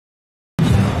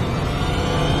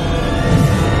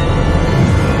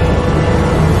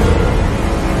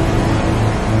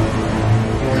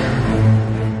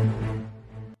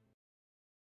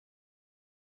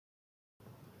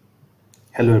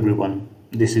Hello everyone,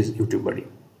 this is YouTubeBUDDY.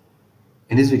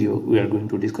 In this video, we are going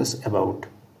to discuss about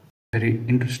a very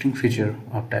interesting feature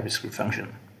of TypeScript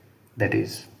function, that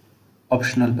is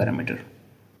optional parameter.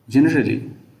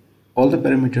 Generally, all the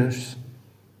parameters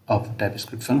of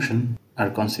TypeScript function are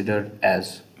considered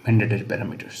as mandatory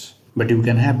parameters, but you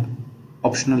can have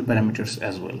optional parameters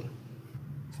as well.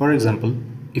 For example,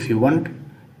 if you want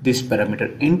this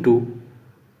parameter into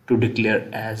to declare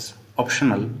as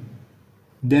optional,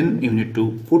 then you need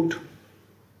to put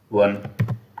one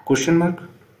question mark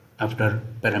after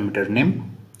parameter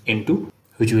name into,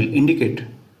 which will indicate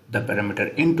the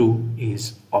parameter into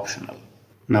is optional.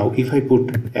 Now if I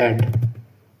put add,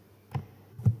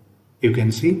 you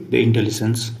can see the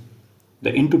IntelliSense,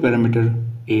 the into parameter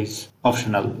is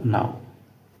optional now.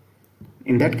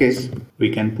 In that case,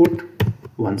 we can put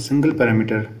one single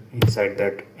parameter inside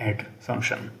that add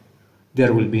function.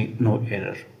 There will be no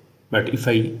error. But if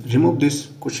I remove this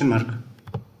question mark,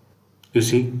 you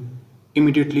see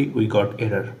immediately we got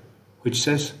error which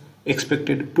says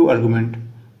expected 2 argument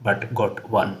but got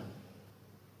 1.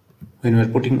 When we are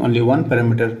putting only one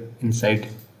parameter inside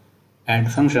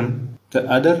add function, the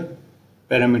other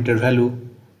parameter value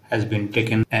has been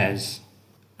taken as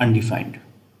undefined.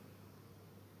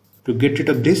 To get rid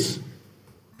of this,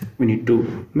 we need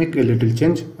to make a little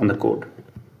change on the code.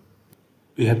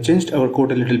 We have changed our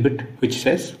code a little bit, which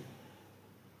says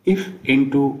if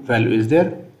into value is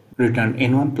there, return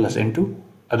n1 plus n2,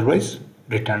 otherwise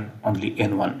return only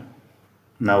n1.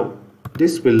 Now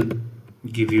this will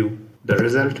give you the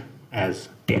result as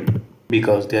 10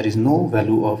 because there is no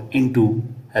value of n2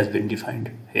 has been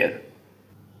defined here.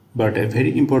 But a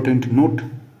very important note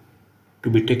to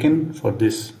be taken for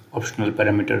this optional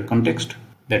parameter context,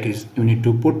 that is, you need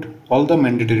to put all the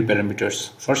mandatory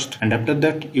parameters first, and after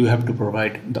that you have to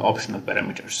provide the optional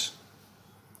parameters.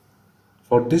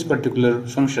 For this particular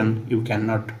function, you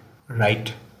cannot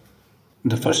write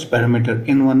the first parameter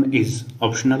n1 is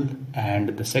optional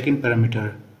and the second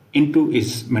parameter n2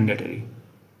 is mandatory.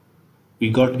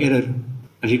 We got error.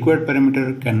 A required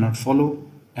parameter cannot follow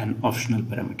an optional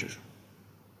parameter.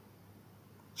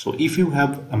 So if you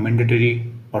have a mandatory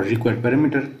or required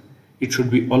parameter, it should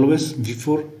be always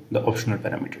before the optional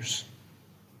parameters.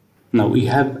 Now we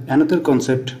have another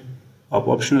concept of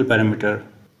optional parameter,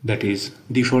 that is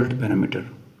default parameter,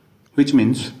 which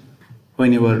means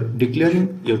when you are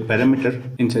declaring your parameter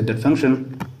inside that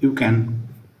function, you can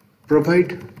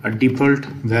provide a default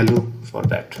value for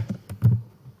that.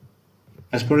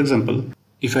 As for example,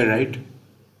 if I write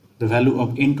the value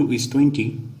of n2 is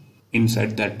 20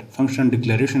 inside that function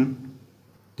declaration,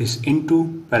 these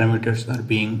n2 parameters are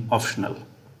being optional.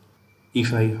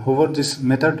 If I hover this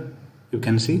method, you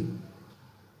can see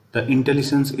the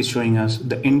IntelliSense is showing us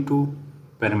the n2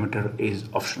 parameter is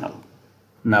optional.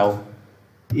 Now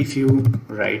if you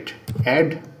write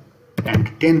add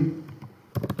and 10,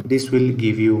 this will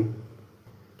give you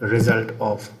the result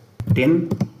of 10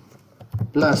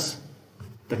 plus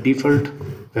the default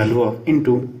value of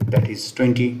n2, that is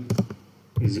 20,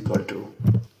 is equal to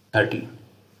 30.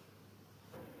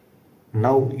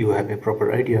 Now you have a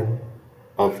proper idea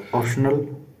of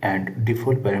optional and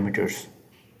default parameters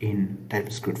in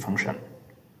TypeScript function.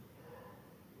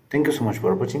 Thank you so much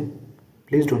for watching.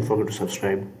 Please don't forget to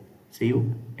subscribe. See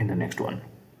you in the next one.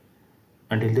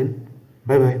 Until then,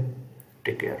 bye bye.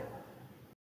 Take care.